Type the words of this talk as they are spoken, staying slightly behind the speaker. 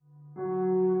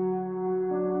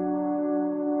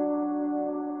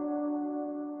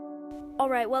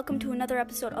Alright, welcome to another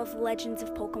episode of Legends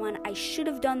of Pokemon. I should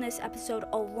have done this episode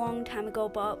a long time ago,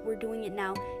 but we're doing it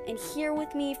now. And here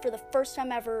with me for the first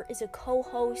time ever is a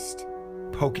co-host...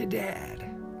 Pokedad.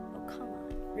 Oh, come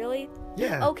on. Really?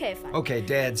 Yeah. Okay, fine. Okay,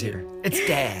 Dad's here. It's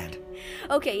Dad.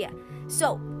 Okay, yeah.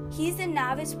 So, he's a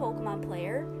novice Pokemon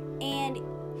player, and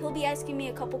he'll be asking me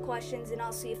a couple questions, and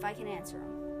I'll see if I can answer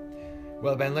them.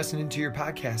 Well, I've been listening to your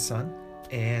podcast, son,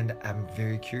 and I'm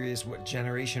very curious what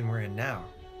generation we're in now.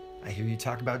 I hear you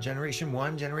talk about Generation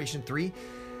 1, Generation 3.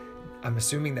 I'm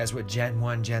assuming that's what Gen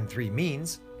 1, Gen 3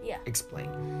 means. Yeah.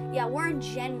 Explain. Yeah, we're in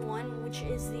Gen 1, which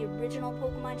is the original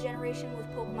Pokemon generation with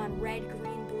Pokemon Red,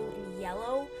 Green, Blue, and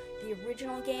Yellow. The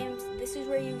original games. This is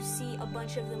where you see a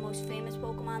bunch of the most famous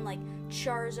Pokemon like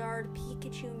Charizard,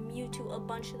 Pikachu, Mewtwo, a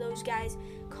bunch of those guys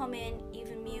come in,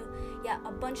 even Mew. Yeah,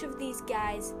 a bunch of these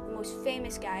guys, the most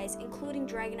famous guys, including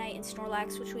Dragonite and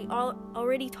Snorlax, which we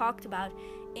already talked about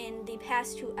in the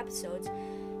past 2 episodes.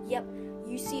 Yep,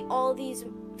 you see all these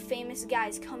famous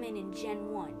guys come in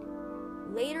Gen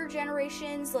 1. Later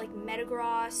generations like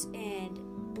Metagross and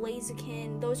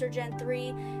Blaziken, those are Gen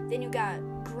 3. Then you got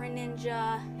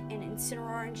Greninja and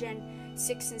Incineroar in Gen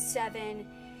 6 and 7,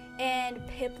 and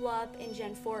Piplup in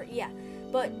Gen 4. Yeah,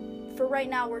 but for right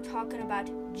now, we're talking about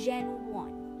Gen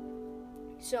 1.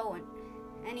 So,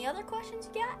 any other questions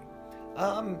you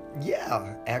got?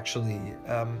 Yeah, actually,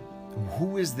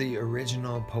 who is the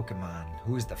original Pokemon?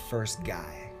 Who is the first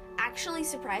guy? Actually,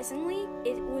 surprisingly,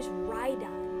 it was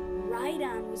Rhydon.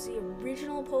 Rhydon was the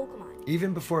original Pokemon.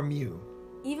 Even before Mew?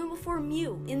 Even before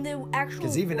Mew. In the actual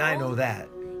Because even world, I know that.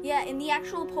 Yeah, in the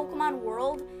actual Pokemon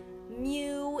world,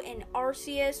 Mew and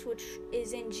Arceus, which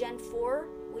is in Gen 4,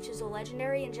 which is a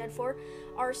legendary in Gen 4,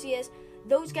 Arceus,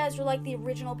 those guys were like the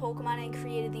original Pokemon and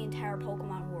created the entire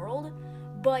Pokemon world.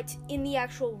 But in the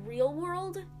actual real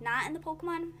world, not in the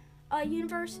Pokemon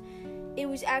universe, it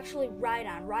was actually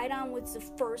Rhydon. Rhydon was the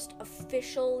first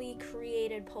officially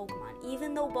created Pokemon.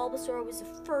 Even though Bulbasaur was the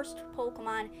first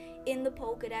Pokemon in the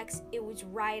Pokedex, it was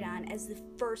Rhydon as the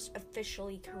first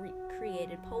officially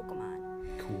created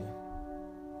Pokemon.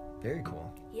 Cool. Very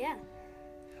cool. Yeah.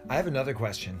 I have another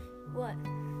question. What?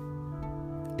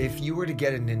 If you were to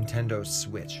get a Nintendo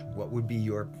Switch, what would be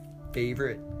your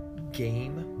favorite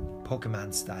game,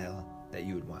 Pokemon style, that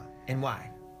you would want? And why?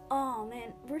 Oh,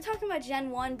 man. We're talking about Gen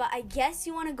 1, but I guess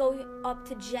you want to go up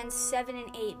to Gen 7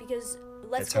 and 8, because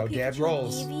Let's Go Pikachu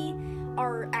and Eevee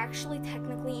are actually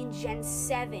technically in Gen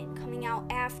 7, coming out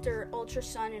after Ultra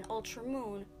Sun and Ultra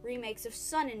Moon, remakes of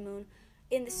Sun and Moon,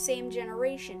 in the same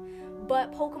generation.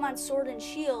 But Pokemon Sword and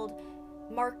Shield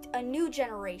marked a new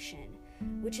generation,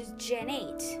 which is Gen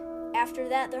 8. After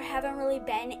that, there haven't really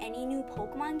been any new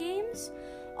Pokemon games.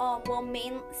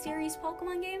 Main series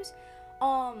Pokemon games.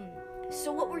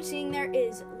 So what we're seeing there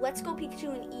is Let's Go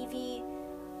Pikachu and Eevee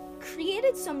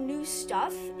created some new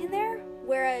stuff in there,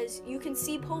 whereas you can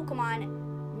see Pokemon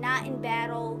not in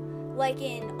battle, like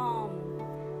in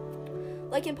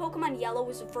Pokemon Yellow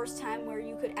was the first time where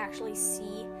you could actually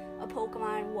see a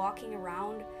Pokemon walking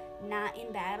around not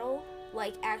in battle,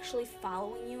 like actually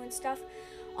following you and stuff.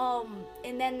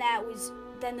 And then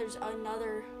there's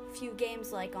another few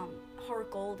games like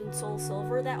Heart Gold and Soul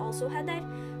Silver that also had that.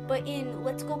 But in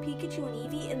Let's Go Pikachu and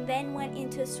Eevee, and then went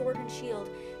into Sword and Shield,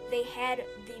 they had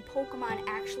the Pokemon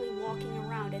actually walking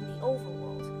around in the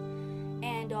overworld.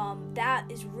 And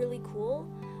that is really cool.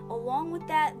 Along with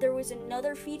that, there was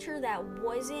another feature that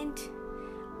wasn't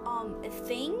a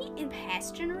thing in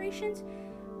past generations,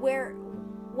 where,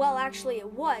 well, actually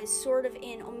it was sort of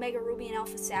in Omega Ruby and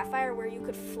Alpha Sapphire, where you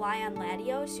could fly on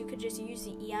Latios. You could just use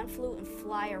the Eon Flute and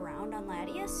fly around on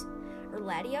Latios, or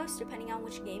Latios, depending on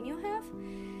which game you have.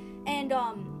 And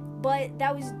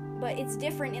but it's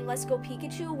different in Let's Go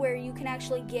Pikachu, where you can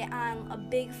actually get on a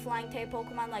big flying type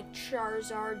Pokemon like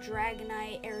Charizard,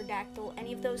 Dragonite, Aerodactyl,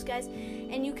 any of those guys,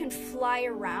 and you can fly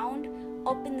around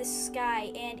up in the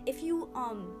sky. And if you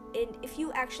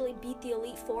actually beat the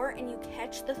Elite Four and you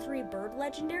catch the 3 bird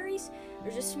legendaries,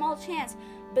 there's a small chance,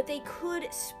 but they could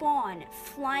spawn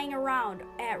flying around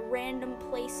at random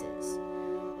places.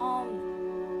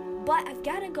 But I've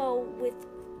got to go with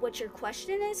what your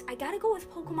question is. I got to go with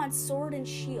Pokemon Sword and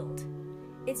Shield.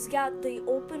 It's got the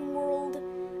open world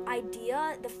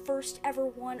idea, the first ever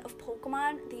one of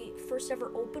Pokemon, the first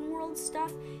ever open world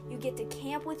stuff. You get to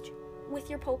camp with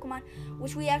your Pokemon,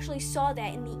 which we actually saw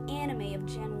that in the anime of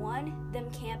Gen 1,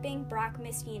 them camping, Brock,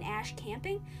 Misty, and Ash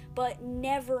camping, but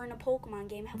never in a Pokemon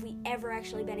game have we ever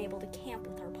actually been able to camp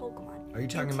with our Pokemon. Are you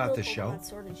talking about the show?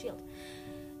 Sword and Shield.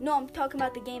 No, I'm talking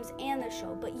about the games and the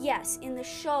show. But yes, in the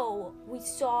show, we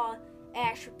saw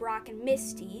Ash, Brock, and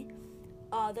Misty,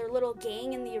 their little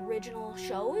gang in the original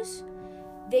shows.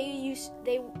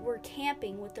 they were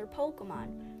camping with their Pokemon,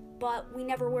 but we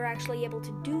never were actually able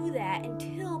to do that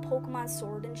until Pokemon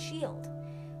Sword and Shield.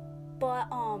 But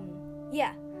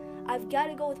yeah, I've got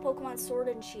to go with Pokemon Sword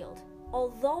and Shield.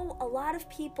 Although a lot of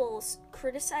people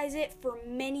criticize it for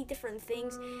many different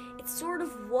things, it sort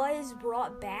of was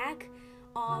brought back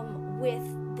with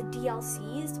the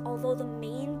DLCs. Although the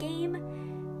main game,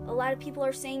 a lot of people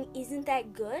are saying isn't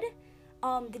that good.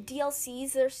 The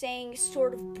DLCs, they're saying,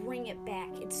 sort of bring it back.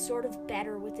 It's sort of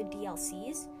better with the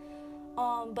DLCs.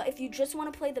 But if you just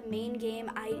want to play the main game,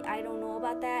 I don't know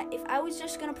about that. If I was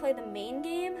just going to play the main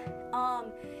game,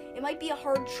 it might be a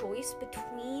hard choice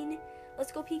between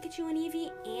Let's Go Pikachu and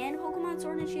Eevee and Pokemon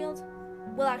Sword and Shield.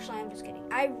 Well, actually, I'm just kidding.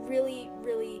 I really,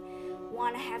 really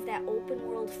want to have that open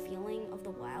world feeling of the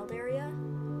wild area.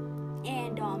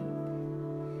 And,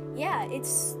 yeah,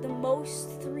 it's the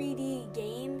most 3D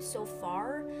game so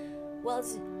far. Well,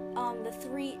 it's,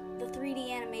 the 3D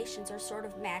animations are sort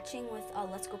of matching with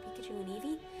Let's Go Pikachu and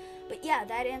Eevee. But yeah,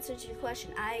 that answers your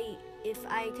question. If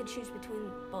I could choose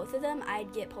between both of them,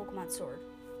 I'd get Pokemon Sword.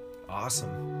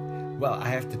 Awesome. Well, I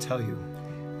have to tell you,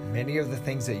 many of the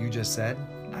things that you just said,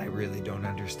 I really don't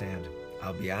understand.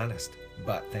 I'll be honest.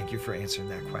 But thank you for answering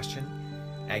that question.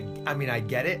 I mean, I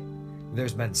get it.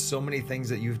 There's been so many things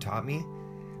that you've taught me,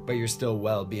 but you're still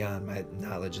well beyond my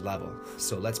knowledge level.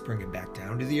 So let's bring it back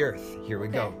down to the earth. Here we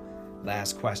go.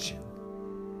 Last question.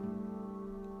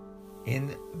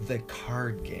 In the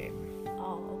card game.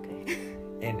 Oh, okay.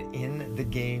 And in the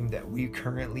game that we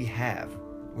currently have,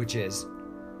 which is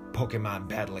Pokemon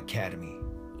Battle Academy.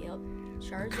 Yep.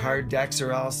 Charizard. Card decks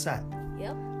are all set.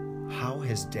 Yep. How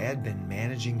has Dad been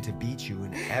managing to beat you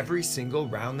in every single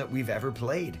round that we've ever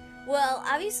played? Well,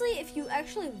 obviously, if you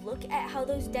actually look at how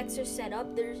those decks are set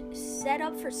up, they're set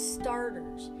up for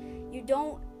starters.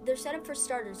 They're set up for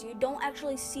starters. You don't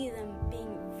actually see them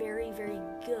being very, very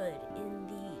good in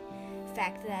the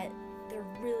fact that they're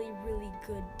really, really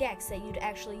good decks that you'd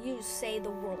actually use, say, the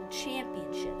World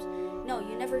Championships. No,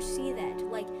 you never see that.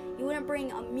 Like, you wouldn't bring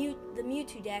the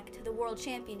Mewtwo deck to the World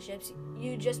Championships.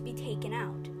 You'd just be taken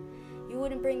out. You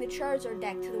wouldn't bring the Charizard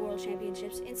deck to the World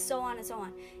Championships, and so on and so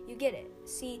on. You get it.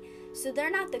 See, so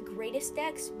they're not the greatest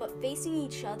decks, but facing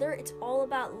each other, it's all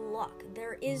about luck.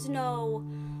 There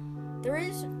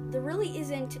really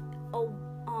isn't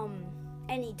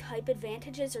any type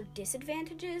advantages or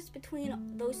disadvantages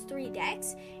between those three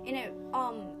decks, and it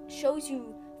shows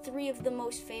you three of the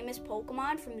most famous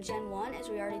Pokemon from Gen 1, as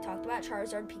we already talked about,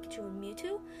 Charizard, Pikachu, and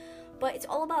Mewtwo. But it's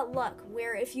all about luck,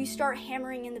 where if you start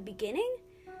hammering in the beginning,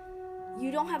 you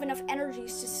don't have enough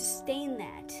energies to sustain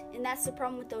that. And that's the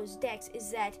problem with those decks, is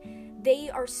that they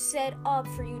are set up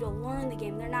for you to learn the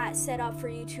game. They're not set up for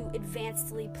you to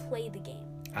advancedly play the game.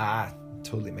 Ah,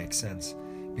 totally makes sense.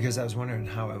 Because I was wondering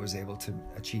how I was able to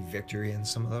achieve victory in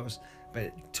some of those. But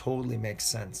it totally makes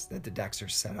sense that the decks are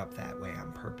set up that way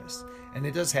on purpose. And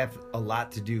it does have a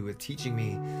lot to do with teaching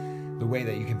me the way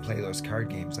that you can play those card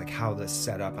games, like how the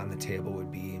setup on the table would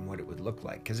be and what it would look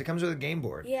like. Because it comes with a game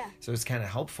board. Yeah. So it's kind of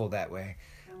helpful that way.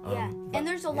 Yeah. And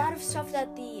there's a lot of stuff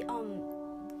that the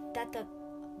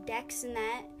decks in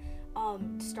that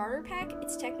starter pack,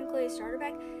 it's technically a starter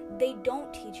pack, they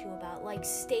don't teach you about. Like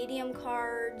stadium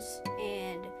cards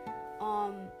and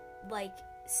like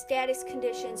status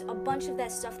conditions, a bunch of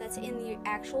that stuff that's in the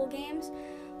actual games,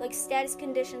 like status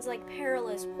conditions like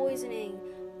perilous, poisoning,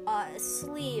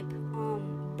 sleep,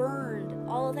 burned,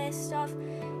 all of that stuff.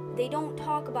 They don't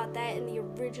talk about that in the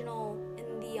original,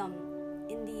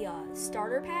 in the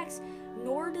starter packs,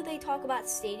 nor do they talk about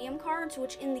stadium cards,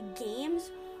 which in the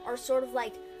games are sort of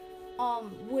like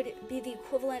would be the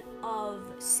equivalent of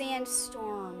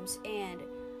sandstorms and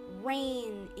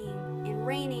raining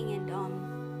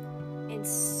and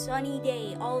sunny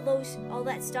day, all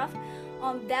that stuff.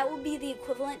 That would be the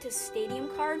equivalent to stadium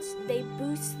cards. They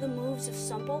boost the moves of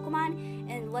some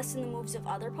Pokemon and lessen the moves of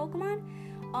other Pokemon.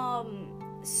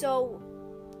 So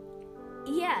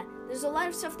yeah, there's a lot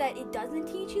of stuff that it doesn't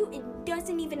teach you. It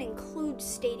doesn't even include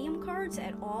stadium cards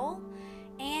at all,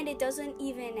 and it doesn't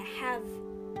have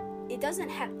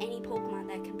any Pokemon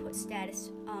that can put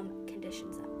status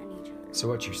conditions on each other. So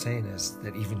what you're saying is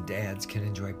that even dads can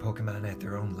enjoy Pokemon at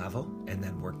their own level and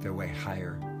then work their way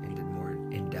higher into more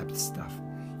in-depth stuff.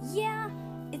 Yeah,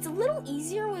 it's a little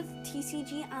easier with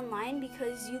TCG Online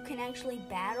because you can actually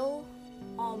battle.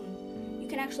 You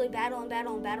can actually battle,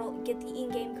 get the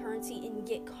in-game currency and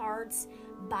get cards.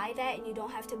 Buy that, and you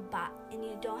don't have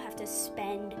to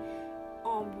spend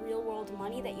real-world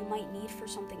money that you might need for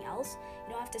something else.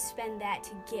 You don't have to spend that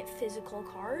to get physical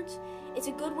cards. It's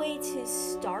a good way to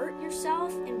start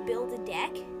yourself and build a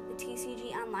deck, the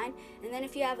TCG Online online, and then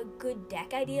if you have a good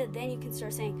deck idea, then you can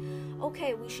start saying,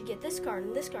 okay, we should get this card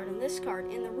and this card and this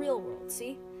card in the real world,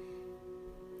 see?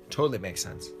 Totally makes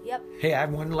sense. Yep. Hey, I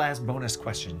have one last bonus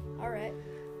question. All right.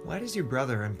 Why does your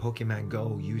brother in Pokemon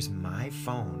Go use my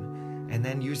phone and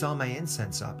then use all my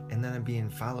incense up, and then I'm being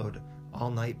followed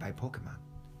all night by Pokemon?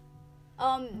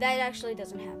 That actually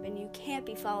doesn't happen. You can't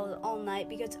be followed all night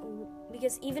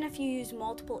because even if you use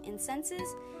multiple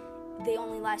incenses, they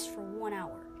only last for 1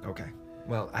 hour. Okay.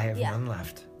 Well, I have none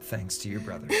left, thanks to your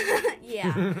brother.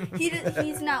 Yeah.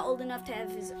 He's not old enough to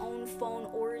have his own phone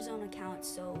or his own account,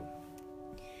 so...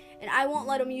 And I won't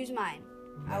let him use mine.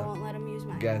 No. I won't let him use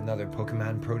mine. Got another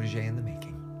Pokemon protege in the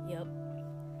making. Yep.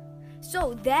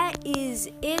 So that is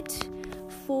it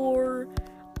for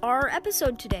our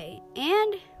episode today.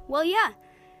 And, well, yeah.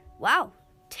 Wow.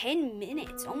 10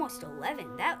 minutes, almost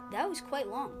 11. That was quite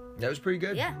long. That was pretty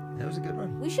good. Yeah. That was a good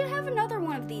one. We should have another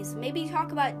one of these. Maybe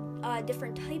talk about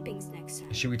different typings next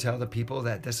time. Should we tell the people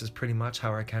that this is pretty much how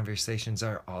our conversations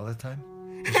are all the time?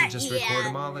 We should just record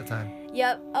them all the time.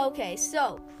 Yep. Okay,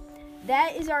 so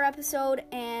that is our episode,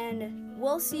 and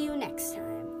we'll see you next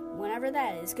time. Whenever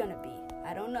that is gonna be.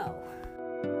 I don't know.